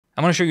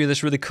I'm going to show you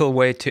this really cool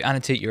way to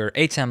annotate your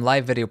ATEM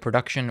live video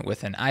production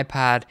with an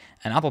iPad,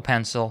 an Apple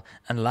Pencil,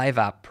 and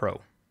LiveApp Pro.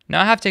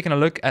 Now I have taken a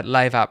look at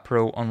LiveApp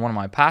Pro on one of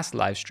my past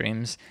live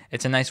streams.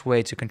 It's a nice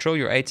way to control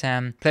your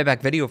ATEM,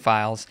 playback video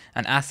files,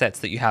 and assets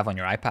that you have on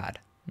your iPad.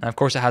 Now of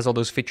course it has all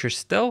those features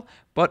still,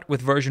 but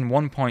with version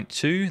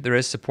 1.2 there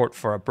is support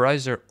for a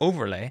browser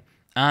overlay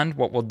and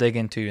what we'll dig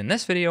into in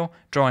this video,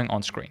 drawing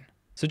on screen.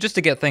 So just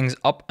to get things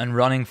up and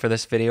running for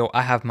this video,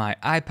 I have my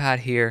iPad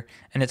here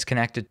and it's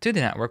connected to the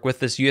network with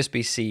this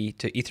USB-C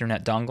to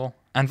Ethernet dongle,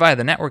 and via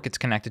the network it's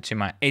connected to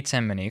my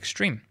ATEM Mini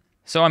Extreme.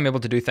 So I'm able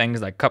to do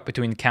things like cut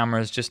between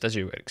cameras just as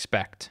you would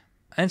expect.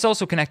 And it's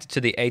also connected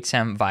to the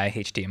ATEM via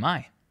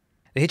HDMI.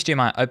 The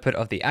HDMI output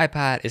of the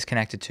iPad is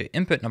connected to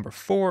input number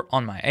 4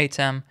 on my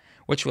ATEM,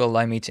 which will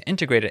allow me to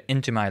integrate it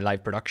into my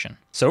live production.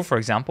 So for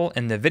example,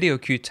 in the video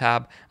queue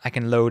tab, I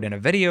can load in a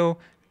video,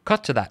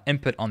 cut to that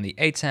input on the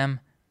ATEM,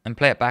 and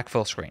play it back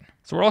full screen.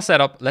 So we're all set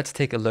up, let's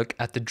take a look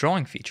at the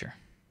drawing feature.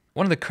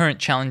 One of the current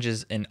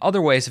challenges in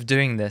other ways of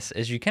doing this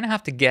is you kind of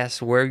have to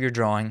guess where you're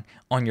drawing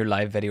on your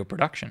live video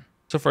production.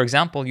 So for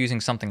example,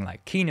 using something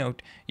like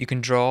Keynote, you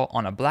can draw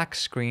on a black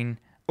screen,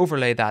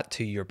 overlay that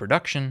to your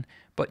production,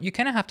 but you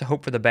kind of have to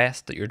hope for the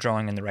best that you're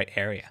drawing in the right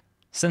area.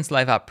 Since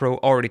LiveApp Pro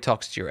already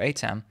talks to your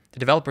ATEM, the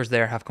developers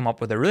there have come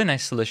up with a really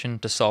nice solution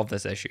to solve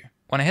this issue.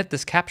 When I hit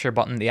this capture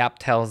button, the app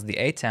tells the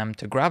ATEM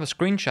to grab a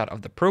screenshot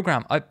of the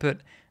program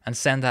output and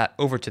send that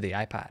over to the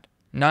iPad.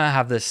 Now I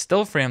have this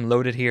still frame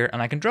loaded here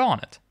and I can draw on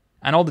it.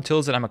 And all the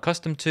tools that I'm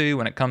accustomed to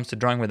when it comes to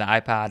drawing with the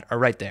iPad are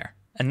right there.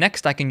 And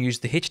next I can use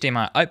the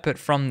HDMI output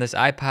from this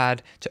iPad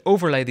to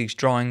overlay these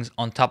drawings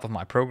on top of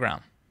my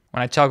program.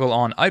 When I toggle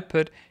on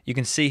output, you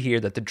can see here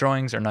that the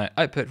drawings are now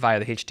output via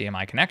the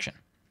HDMI connection.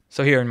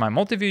 So here in my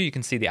multi-view, you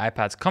can see the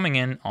iPad's coming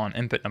in on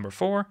input number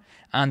 4,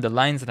 and the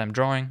lines that I'm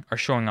drawing are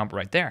showing up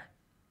right there.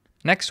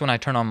 Next, when I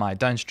turn on my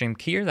downstream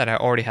keyer that I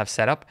already have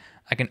set up,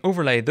 I can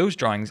overlay those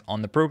drawings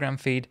on the program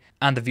feed,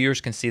 and the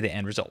viewers can see the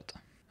end result.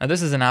 Now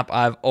this is an app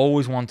I've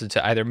always wanted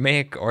to either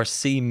make or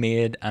see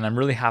made, and I'm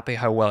really happy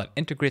how well it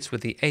integrates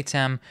with the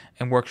ATEM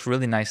and works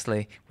really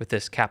nicely with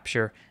this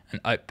capture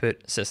and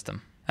output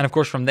system. And of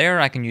course from there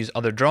I can use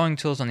other drawing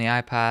tools on the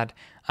iPad,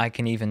 I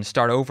can even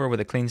start over with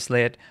a clean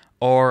slate,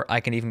 or I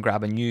can even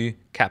grab a new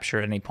capture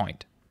at any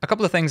point. A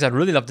couple of things I'd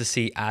really love to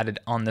see added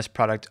on this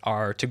product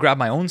are to grab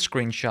my own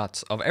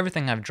screenshots of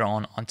everything I've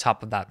drawn on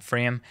top of that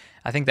frame.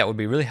 I think that would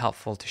be really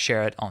helpful to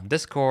share it on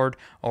Discord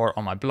or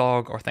on my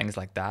blog or things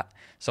like that.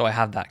 So I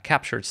have that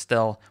captured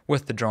still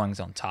with the drawings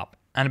on top.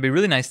 And it'd be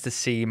really nice to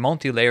see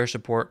multi-layer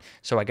support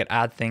so I could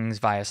add things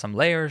via some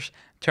layers,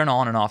 turn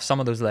on and off some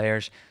of those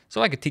layers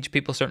so I could teach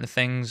people certain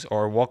things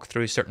or walk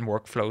through certain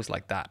workflows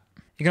like that.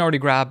 You can already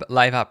grab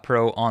LiveApp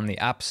Pro on the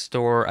App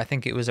Store. I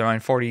think it was around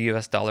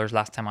 $40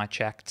 last time I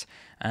checked.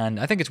 And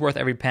I think it's worth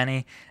every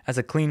penny as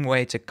a clean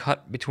way to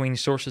cut between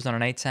sources on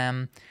an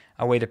ATEM,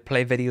 a way to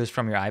play videos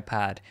from your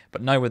iPad.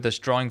 But now with this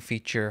drawing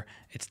feature,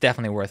 it's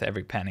definitely worth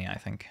every penny, I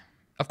think.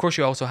 Of course,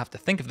 you also have to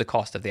think of the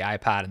cost of the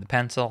iPad and the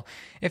pencil.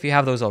 If you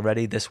have those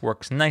already, this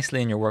works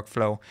nicely in your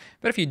workflow.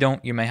 But if you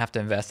don't, you may have to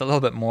invest a little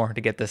bit more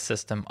to get this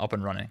system up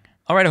and running.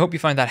 Alright, I hope you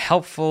found that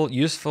helpful,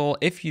 useful.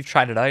 If you've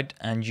tried it out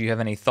and you have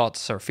any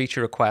thoughts or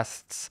feature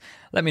requests,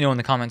 let me know in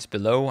the comments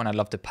below and I'd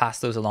love to pass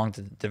those along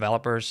to the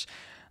developers.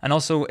 And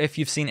also, if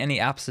you've seen any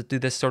apps that do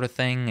this sort of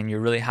thing and you're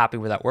really happy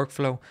with that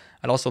workflow,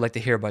 I'd also like to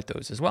hear about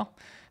those as well.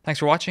 Thanks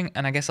for watching,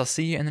 and I guess I'll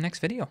see you in the next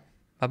video.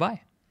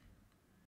 Bye-bye.